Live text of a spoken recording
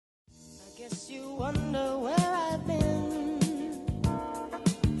guess you wonder where I've been.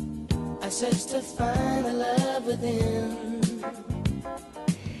 I searched to find the love within.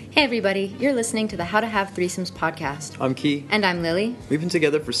 Hey everybody, you're listening to the How to Have Threesomes podcast. I'm Key. And I'm Lily. We've been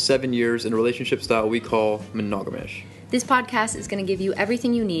together for 7 years in a relationship style we call monogamish. This podcast is going to give you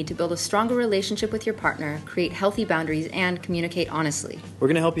everything you need to build a stronger relationship with your partner, create healthy boundaries, and communicate honestly. We're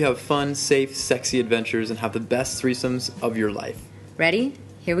going to help you have fun, safe, sexy adventures and have the best threesomes of your life. Ready?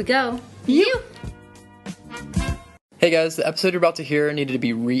 Here we go. You! Hey guys, the episode you're about to hear needed to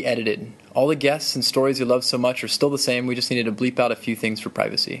be re-edited. All the guests and stories you love so much are still the same, we just needed to bleep out a few things for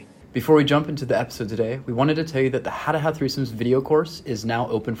privacy. Before we jump into the episode today, we wanted to tell you that the How to Have Threesomes video course is now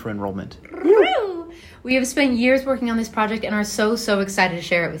open for enrollment. We have spent years working on this project and are so excited to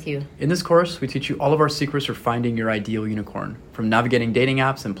share it with you. In this course, we teach you all of our secrets for finding your ideal unicorn, from navigating dating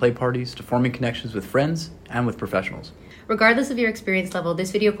apps and play parties to forming connections with friends and with professionals. Regardless of your experience level,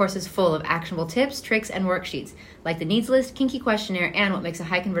 this video course is full of actionable tips, tricks, and worksheets, like the needs list, kinky questionnaire, and what makes a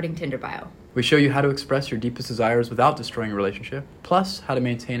high-converting Tinder bio. We show you how to express your deepest desires without destroying a relationship, plus how to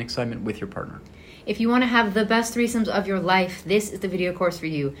maintain excitement with your partner. If you want to have the best threesomes of your life, this is the video course for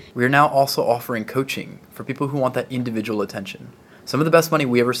you. We are now also offering coaching for people who want that individual attention. Some of the best money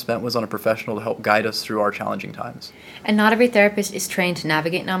we ever spent was on a professional to help guide us through our challenging times. And not every therapist is trained to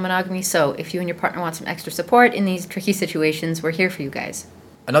navigate non-monogamy, so if you and your partner want some extra support in these tricky situations, we're here for you guys.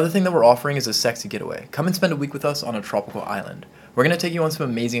 Another thing that we're offering is a sexy getaway. Come and spend a week with us on a tropical island. We're going to take you on some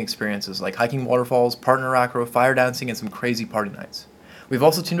amazing experiences like hiking waterfalls, partner acro, fire dancing, and some crazy party nights. We've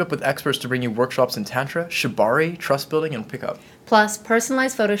also teamed up with experts to bring you workshops in Tantra, Shibari, trust building, and pickup. Plus,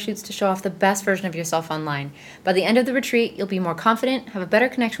 personalized photo shoots to show off the best version of yourself online. By the end of the retreat, you'll be more confident, have a better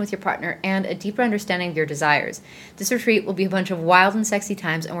connection with your partner, and a deeper understanding of your desires. This retreat will be a bunch of wild and sexy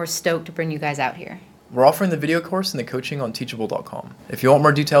times, and we're stoked to bring you guys out here. We're offering the video course and the coaching on teachable.com. If you want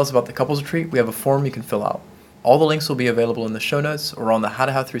more details about the couples retreat, we have a form you can fill out. All the links will be available in the show notes or on the How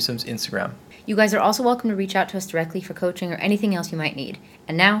to Have Threesomes Instagram. You guys are also welcome to reach out to us directly for coaching or anything else you might need.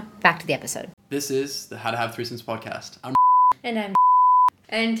 And now, back to the episode. This is the How to Have Threesomes podcast. And I'm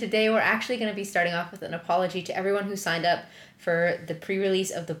And today we're actually going to be starting off with an apology to everyone who signed up for the pre-release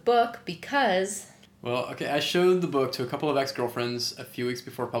of the book because... Well, okay, I showed the book to a couple of ex-girlfriends a few weeks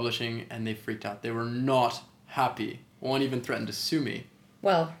before publishing, and they freaked out. They were not happy. One even threatened to sue me.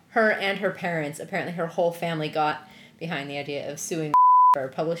 Well, her and her parents, apparently her whole family got behind the idea of suing for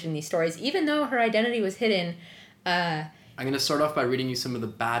publishing these stories, even though her identity was hidden. I'm going to start off by reading you some of the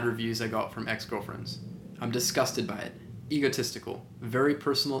bad reviews I got from ex-girlfriends. I'm disgusted by it. Egotistical. Very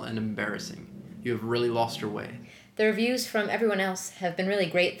personal and embarrassing. You have really lost your way. The reviews from everyone else have been really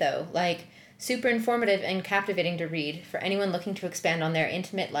great, though. Like, super informative and captivating to read for anyone looking to expand on their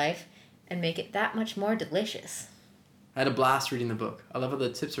intimate life and make it that much more delicious. I had a blast reading the book. I love how the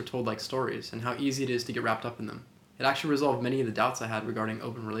tips are told like stories and how easy it is to get wrapped up in them. It actually resolved many of the doubts I had regarding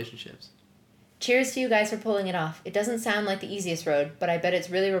open relationships. Cheers to you guys for pulling it off. It doesn't sound like the easiest road, but I bet it's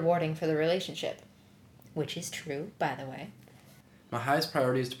really rewarding for the relationship. Which is true, by the way. My highest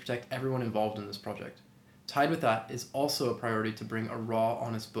priority is to protect everyone involved in this project. Tied with that is also a priority to bring a raw,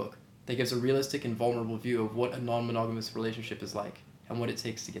 honest book that gives a realistic and vulnerable view of what a non-monogamous relationship is like and what it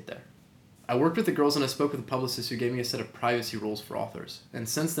takes to get there. I worked with the girls and I spoke with a publicist who gave me a set of privacy rules for authors. And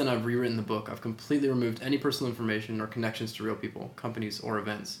since then I've rewritten the book. I've completely removed any personal information or connections to real people, companies, or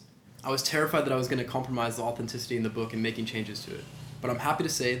events. I was terrified that I was going to compromise the authenticity in the book in making changes to it. But I'm happy to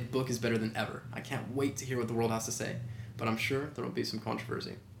say the book is better than ever. I can't wait to hear what the world has to say, but I'm sure there will be some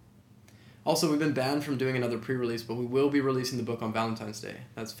controversy. Also, we've been banned from doing another pre-release, but we will be releasing the book on Valentine's Day.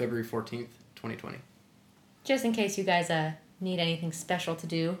 That's February 14th, 2020. Just in case you guys need anything special to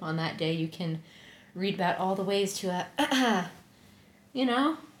do on that day, you can read about all the ways to,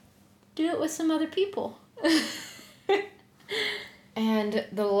 do it with some other people. And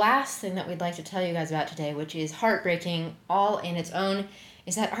the last thing that we'd like to tell you guys about today, which is heartbreaking all in its own,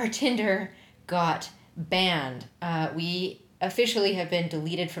 is that our Tinder got banned. We officially have been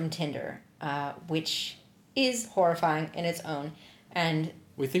deleted from Tinder, which is horrifying in its own. And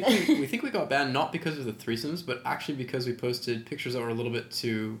we think we got banned not because of the threesomes, but actually because we posted pictures that were a little bit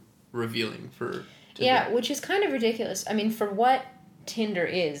too revealing for Tinder. Yeah, which is kind of ridiculous. I mean, for what Tinder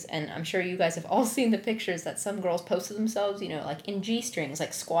is, and I'm sure you guys have all seen the pictures that some girls post of themselves, like in G-strings,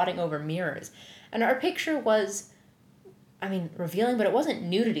 like squatting over mirrors. And our picture was, revealing, but it wasn't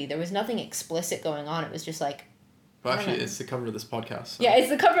nudity. There was nothing explicit going on. It was just like... Well, actually, it's the cover of this podcast. So. Yeah, it's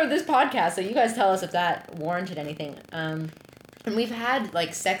the cover of this podcast, so you guys tell us if that warranted anything. And we've had,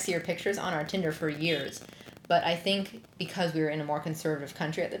 sexier pictures on our Tinder for years. But I think because we were in a more conservative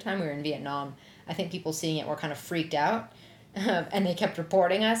country at the time, we were in Vietnam, I think people seeing it were kind of freaked out. And they kept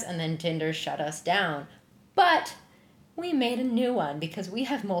reporting us, and then Tinder shut us down. But we made a new one because we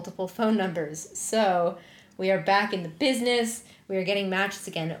have multiple phone numbers. So we are back in the business. We are getting matches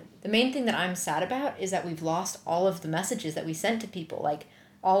again. The main thing that I'm sad about is that we've lost all of the messages that we sent to people, like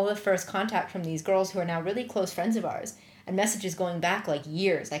all of the first contact from these girls who are now really close friends of ours, and messages going back like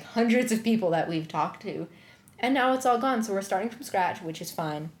years, like hundreds of people that we've talked to. And now it's all gone, so we're starting from scratch, which is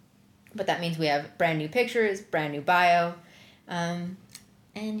fine. But that means we have brand new pictures, brand new bio.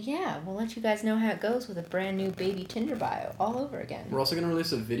 And yeah, we'll let you guys know how it goes with a brand new baby Tinder bio all over again. We're also going to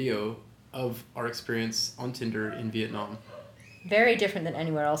release a video of our experience on Tinder in Vietnam. Very different than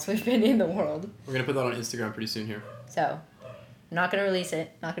anywhere else we've been in the world. We're going to put that on Instagram pretty soon here. So, I'm not going to release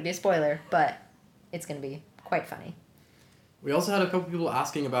it. Not going to be a spoiler, but it's going to be quite funny. We also had a couple people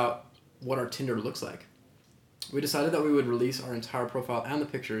asking about what our Tinder looks like. We decided that we would release our entire profile and the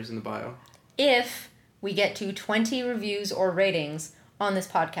pictures in the bio. If we get to 20 reviews or ratings on this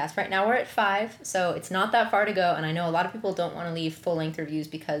podcast. Right now we're at 5, so it's not that far to go, and I know a lot of people don't want to leave full-length reviews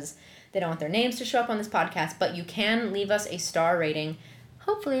because they don't want their names to show up on this podcast, but you can leave us a star rating,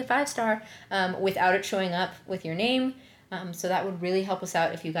 hopefully a 5-star, without it showing up with your name, so that would really help us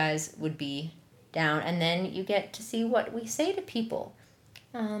out if you guys would be down, and then you get to see what we say to people,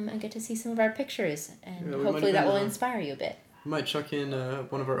 and get to see some of our pictures, and hopefully that will inspire you a bit. We might chuck in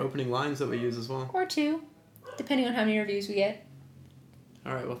one of our opening lines that we use as well. Or 2, depending on how many reviews we get.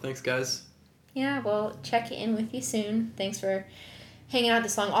 All right, well, thanks, guys. Yeah, we'll check in with you soon. Thanks for hanging out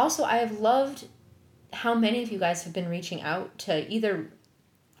this long. Also, I have loved how many of you guys have been reaching out to either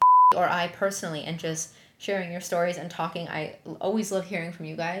or I personally and just sharing your stories and talking. I always love hearing from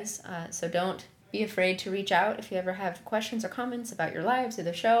you guys, so don't be afraid to reach out if you ever have questions or comments about your lives or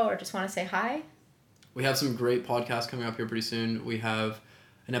the show or just want to say hi. We have some great podcasts coming up here pretty soon. We have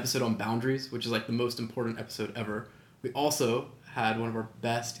an episode on boundaries, which is like the most important episode ever. We also had one of our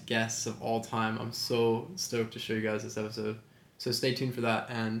best guests of all time. I'm so stoked to show you guys this episode. So stay tuned for that,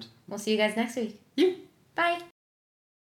 and we'll see you guys next week. Yeah. Bye.